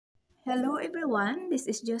Hello everyone, this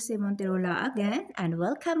is Jose Monterola again and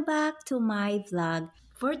welcome back to my vlog.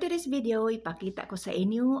 For today's video, ipakita ko sa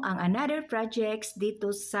inyo ang another projects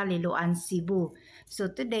dito sa Liloan, Cebu.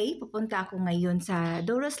 So today, pupunta ako ngayon sa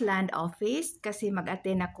Durosland office kasi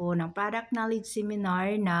mag-attend ako ng product knowledge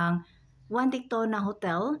seminar ng One Tictona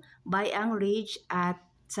Hotel by Ang Ridge at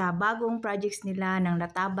sa bagong projects nila ng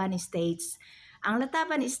Lataban Estates. Ang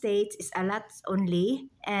Lataban Estates is a lot only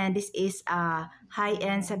and this is a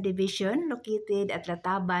high-end subdivision located at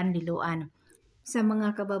Lataban, Liloan. Sa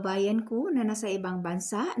mga kababayan ko na nasa ibang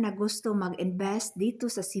bansa na gusto mag-invest dito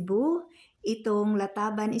sa Cebu, itong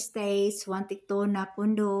Lataban Estates, One Tictona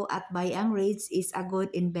Condo at Bayang Ridge is a good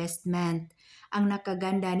investment. Ang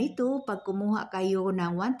nakaganda nito pag kumuha kayo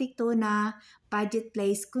ng One Tictona Budget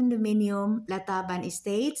Place Condominium Lataban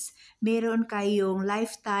Estates, meron kayong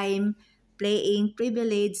lifetime playing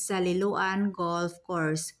privilege sa Liloan Golf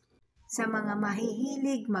Course. Sa mga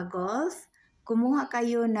mahihilig mag-golf, kumuha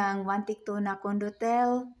kayo ng One Tictona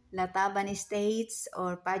Condotel, Lataban Estates,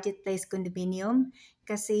 or Budget Place Condominium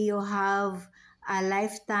kasi you have a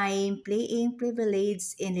lifetime playing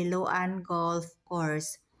privilege in Liloan Golf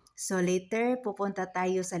Course. So later, pupunta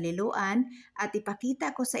tayo sa Liloan at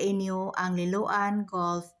ipakita ko sa inyo ang Liloan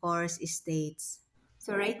Golf Course Estates.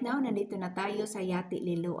 So right now, nandito na tayo sa Yati,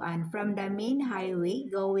 Liloan. From the main highway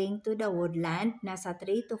going to the woodland, nasa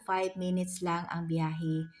 3 to 5 minutes lang ang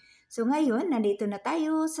biyahe. So ngayon, nandito na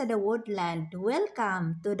tayo sa the woodland.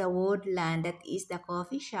 Welcome to the woodland. That is the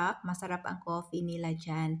coffee shop. Masarap ang coffee nila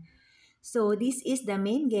dyan. So this is the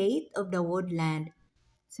main gate of the woodland.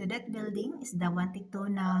 So that building is the One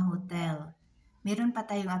Tictona Hotel. Meron pa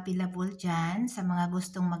tayong available dyan sa mga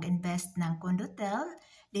gustong mag-invest ng condotel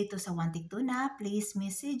dito sa One Tictona. Please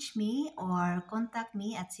message me or contact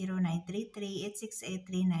me at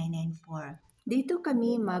 0933-868-3994. Dito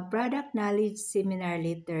kami mag-product knowledge seminar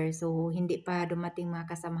later. So hindi pa dumating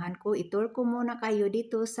mga kasamahan ko. Itur ko muna kayo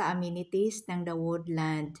dito sa amenities ng The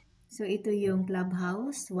Woodland. So ito yung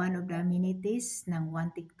clubhouse, one of the amenities ng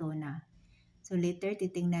One Tictona. So later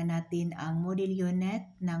titingnan natin ang model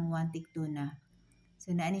unit ng One Tictona.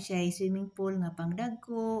 So naani siya ay swimming pool nga pang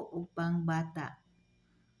dagko ug pang bata.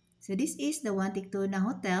 So this is the One Tictona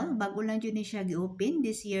Hotel. Bago lang jud ni siya gi-open.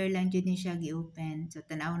 This year lang jud ni siya gi-open. So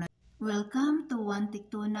tanaw na. Welcome to One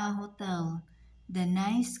Tictona Hotel. The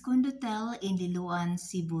nice condotel in Liloan,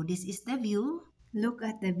 Cebu. This is the view. Look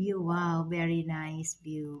at the view. Wow, very nice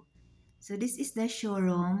view. So this is the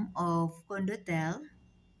showroom of condotel.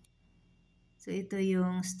 So ito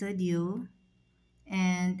yung studio.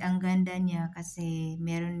 And ang ganda niya kasi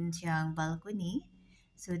meron siyang balcony.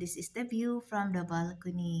 So this is the view from the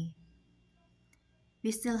balcony.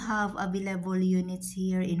 We still have available units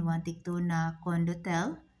here in One Tictona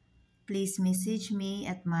Condotel. Please message me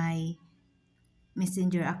at my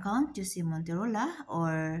messenger account, Jose Monterola,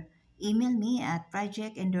 or email me at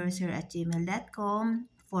projectendorser@gmail.com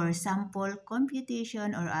for sample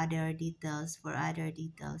computation or other details.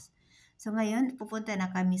 So ngayon, pupunta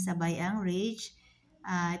na kami sa Bayang Ridge.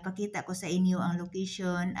 Ipakita ko sa inyo ang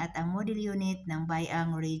location at ang model unit ng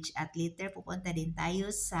Bayang Ridge at later pupunta din tayo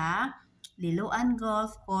sa Liloan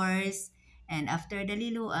Golf Course and after the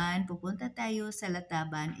Liloan, pupunta tayo sa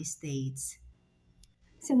Lataban Estates.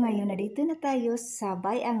 So ngayon, dito na tayo sa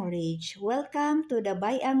Bayang Ridge. Welcome to the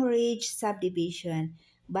Bayang Ridge subdivision.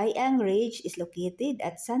 Bayang Ridge is located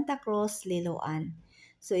at Santa Cruz, Liloan.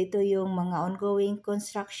 So ito yung mga ongoing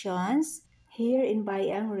constructions here in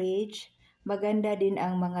Bayang Ridge. Maganda din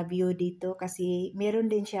ang mga view dito kasi meron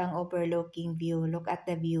din siyang overlooking view. Look at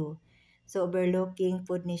the view. So overlooking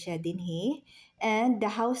food ni siya din he. And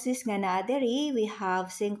the houses nga na diri, we have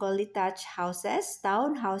single detached houses,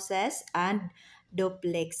 townhouses, and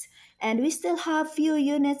duplex. And we still have few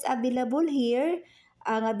units available here.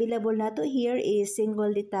 Ang available na to here is single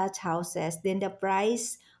detached houses. Then the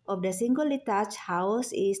price of the single detached house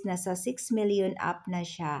is nasa 6 million up na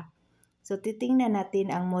siya. So titingnan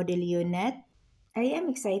natin ang model unit. I am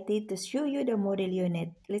excited to show you the model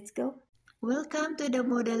unit. Let's go. Welcome to the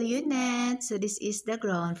model unit. So this is the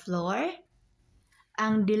ground floor.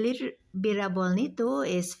 Ang deliverable nito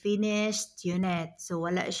is finished unit. So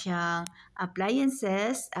wala siyang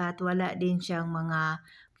appliances at wala din siyang mga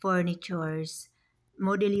furnitures.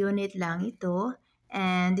 Model unit lang ito.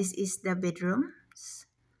 And this is the bedrooms.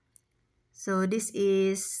 So this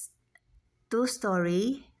is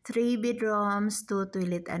 2-story, 3 bedrooms, 2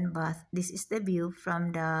 toilet and bath. This is the view from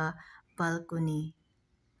the balcony.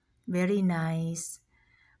 Very nice.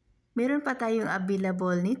 Meron pa tayong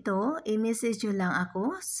available nito. I-message nyo lang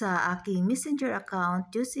ako sa aking messenger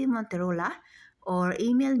account, Jose Monterola, or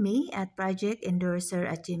email me at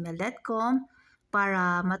projectendorser@gmail.com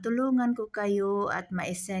para matulungan ko kayo at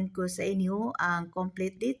ma-send ko sa inyo ang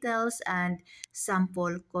complete details and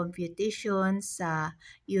sample computation sa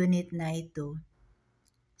unit na ito.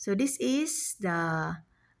 So this is the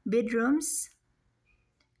bedrooms.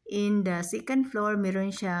 In the second floor,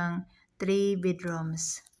 meron siyang 3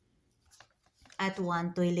 bedrooms at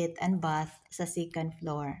 1 toilet and bath sa second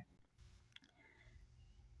floor.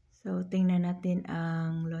 So tingnan natin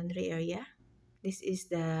ang laundry area. This is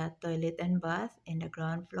the toilet and bath in the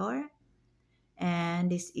ground floor. And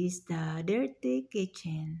this is the dirty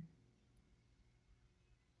kitchen.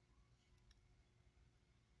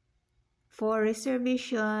 For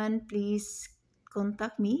reservation, please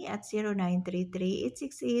contact me at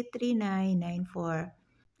 0933-868-3994.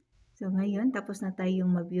 So ngayon, tapos na tayong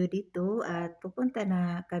mag-view dito at pupunta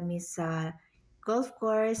na kami sa golf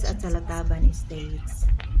course at sa Lataban Estates.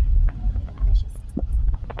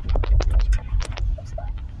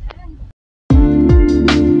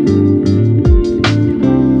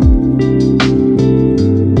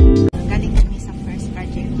 Galing kami sa first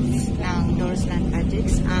project ng Durosland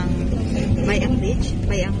projects, ang Bayang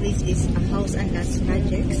Ridge is a house and lots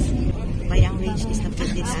projects. Bayang Ridge is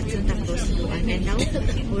located at Santa Cruz, Luan. And now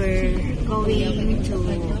we're going to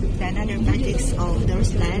another projects of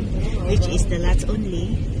Durosland, which is the lots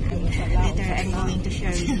only. Later I'm going to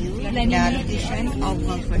share with you the location of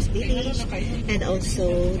Golf Course Village and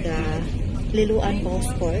also the Liluan Golf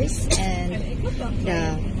Course and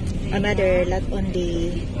the another lot on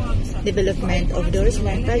the development of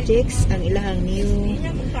Durosland projects, ang ilahang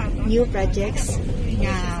new projects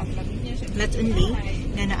na lots only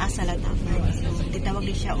na naa sa Lataban. So, titawag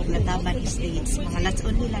din siya og Lataban Estates. Mga lots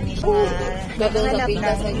only lang niya siya. Nagalap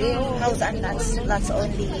na house and lots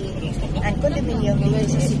only and condominium dito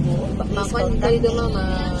sa Cebu. Please contact me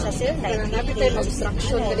sa cell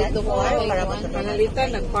 933 para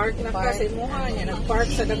Panalitan, nag-park na ka sa imuha niya, nag-park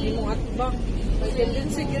sa dami mong atbang.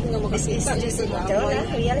 This is Jesse Montero,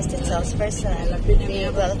 real estate salesperson.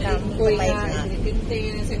 Welcome to my vlog.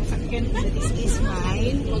 So this is my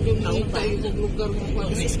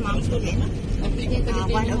This is Ma'am Tulin,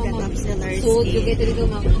 one of the top sellers in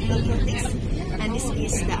and this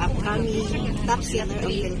is the upcoming top seller of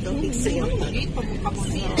Philtopic sale.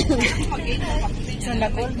 So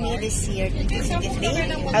na-call me this year,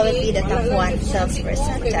 2023, I will be the top 1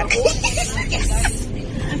 salesperson. Yes!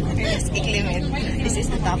 This is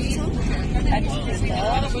the top 2. And this is the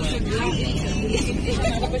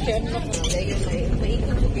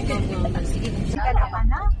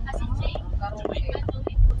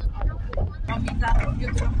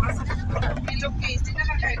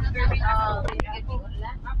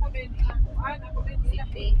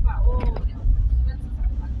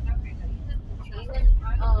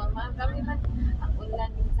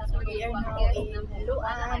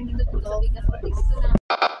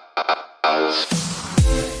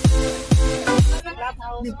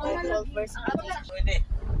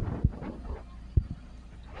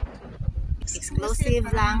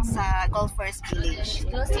exclusive lang sa Golfers Village.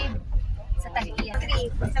 Exclusive sa Tahiya.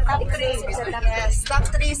 Sa top 3. Yes, top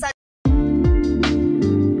 3 sa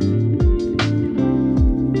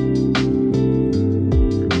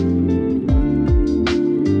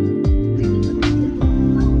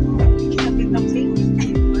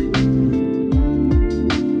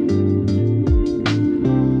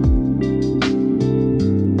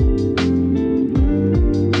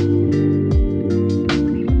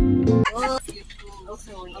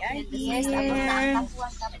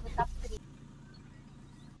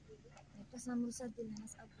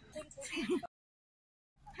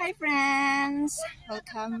Hi friends!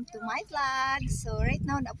 Welcome to my vlog. So right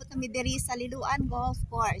now, napot kami diri sa Liluan Golf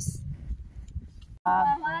Course. 1,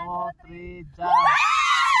 2, 3, jump!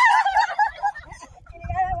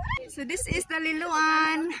 So this is the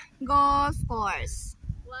Liluan Golf Course.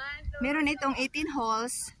 Meron itong 18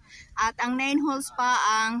 holes at ang 9 holes pa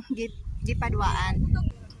ang gipadwaan.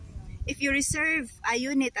 If you reserve a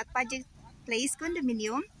unit at Project Place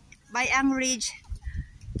Condominium, Bayang Ridge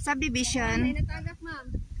Subdivision,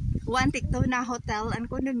 1 Tikto na Hotel and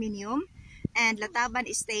Condominium, and Lataban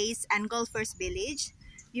Estates and Golfers Village,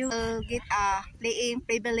 you will get a playing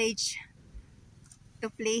privilege to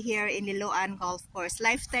play here in Liluan Golf Course.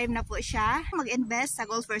 Lifetime na po siya. Mag-invest sa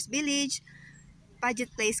Golfers Village, Budget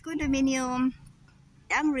Place Condominium,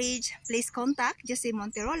 Bayang Ridge. Please contact Jesse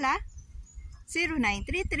Montero,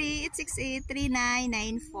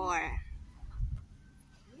 0933-868-3994.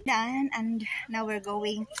 Done, and now we're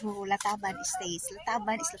going to Lataban Estates.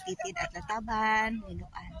 Lataban is located at Lataban,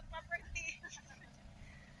 Liluan.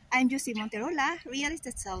 I'm Josie Monterola, real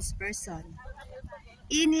estate salesperson.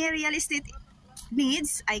 Any real estate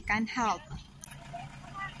needs, I can help.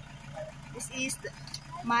 This is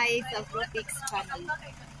my self-tropics family.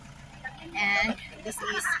 And this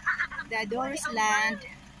is the Durosland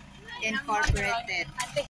Incorporated.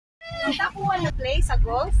 Tapuan na play sa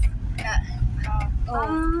golf.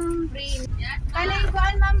 Free. Kanang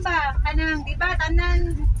kuan man ba? Kanang di ba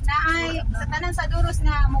tanan naay sa tanan sa Duros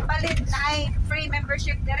nga mopalit naay free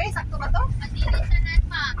membership dire sakto ba to? Dili tanan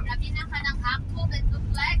ma'am. Labi na ka ng Active and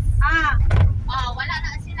Duplex. Wala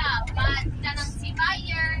na sila. But kanang si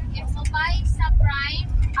buyer, if mo buy sa Prime,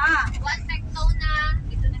 one pekto na,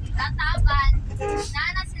 ito na tataban.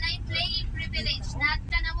 Na sila yung playing privilege. Na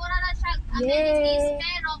kanamura na siya amenities,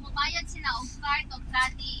 pero mabayad sila og card o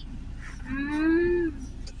credit.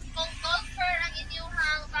 Kung golfer ang inyong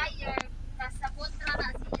buyer, kasabot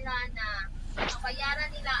na sila na mabayaran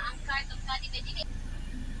nila ang card o credit. Hindi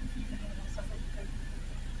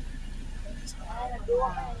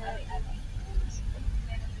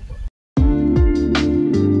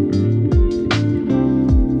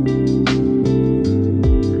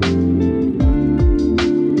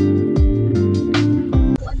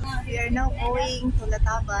We are now going to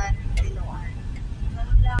Lataban, Iloan.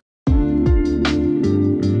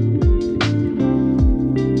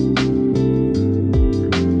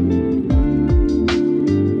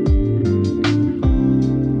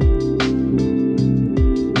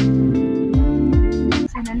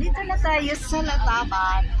 So, nandito na tayo sa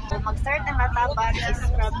Lataban. So, mag-start ng Lataban is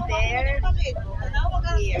from there to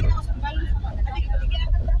here.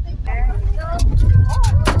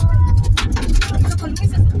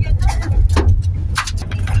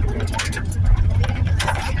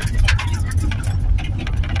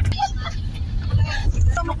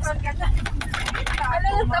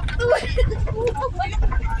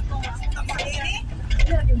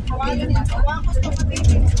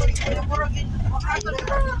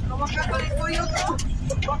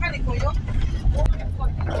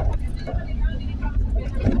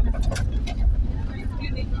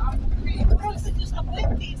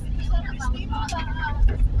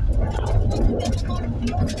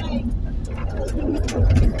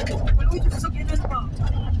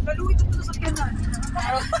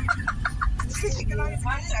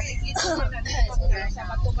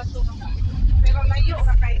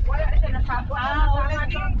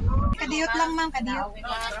 Kadiyot lang ma'am, kadiyot.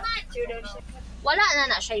 wala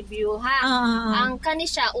na siya view ha. Ang kani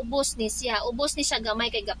siya ubos ni siya gamay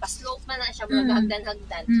kay gapaslope man na siya mga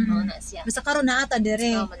hagdan-hagdan na siya. Basta karon na ata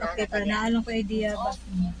dire. Okay, para naalong ko idea ba.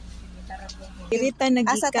 Irita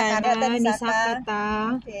nagikan ni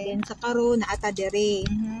Sakata, then sa karon na ata dire.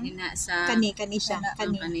 Ina sa Kani siya,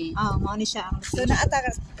 kani. Mao ni siya ang. So naata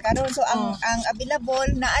karon so ang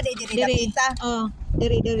available na ade dire dapita.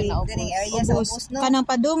 Dire. Dire area sa ubos no. Kanang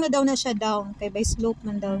padung na daw na siya down kay by slope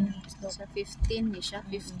man daw ni. sa 15 ni siya.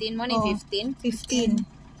 15 mo ni 15. 15.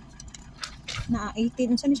 Na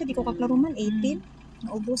 18 unsa ni siya di ko kaklaro man 18.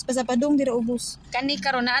 Naubos pa sa padung dire ubos. Kani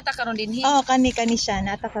karon na ata karon dinhi. Kani siya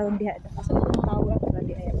naata karon diha. Kaso ang tawag ra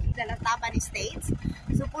di ay. Lataban Estates.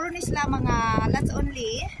 So puro ni sila mga lots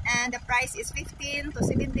only and the price is 15 to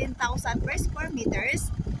 17,000 per square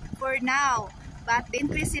meters for now. But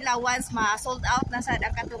increase sila once ma-sold out na sa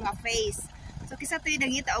katong nga phase. So kisa to'y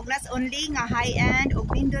nangita og lots only nga high-end og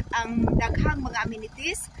pindot ang daghang mga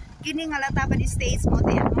amenities. Kini nga Lataban Estates mo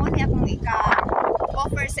ni akong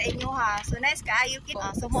offer sa inyo ha. So nice kaayo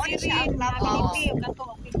kini. So mo ni siya ang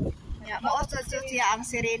mo also siya ang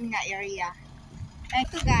serene nga area.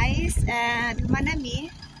 Ito guys, and manami.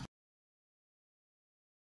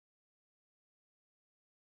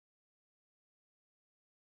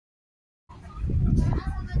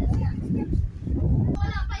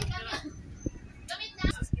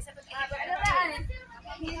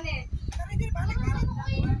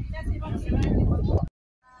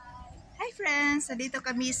 Hi friends, so dito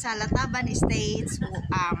kami sa Lataban Estates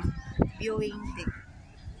viewing deck.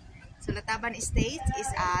 So Lataban Estates is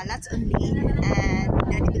lots only and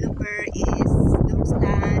the developer is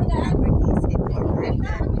Durosland Properties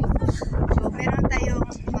Incorporated. So meron tayong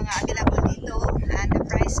mga available dito and the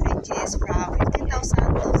price ranges from 15,000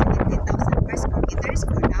 to 17,000 per square meters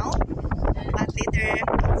for now. But later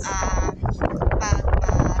pag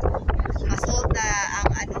ma-sold na ang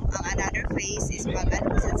another phase is pag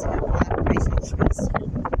sila price increase.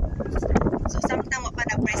 So samtang pa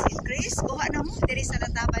na price increase, kuha na mo diri sa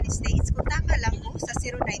Lataban Estates. Kontak lang ko sa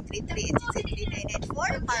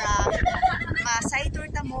 0933-863-994 para ma-site tour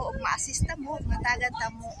ta mo o ma-assist ta mo, matagan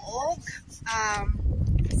ta mo og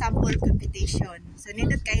sample computation. So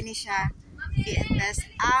nindot kay ni siya i-invest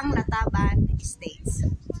ang Lataban Estates.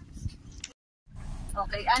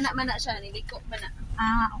 Okay, anak man na siya, niliko man na.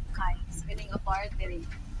 Okay. Sa kining apart diri.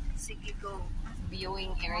 Sige, go.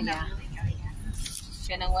 Viewing area.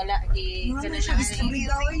 Kanang wala gi kanang na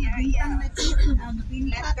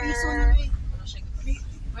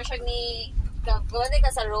Masya ni Gawin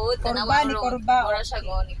ka sa road, Korba, ni Korba. Mura siya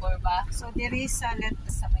go, ni Korba. So, there is sa may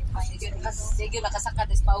pine. Sige, nakasaka,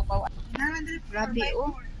 des pau-pau. Grabe,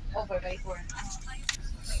 oh. Over by 4.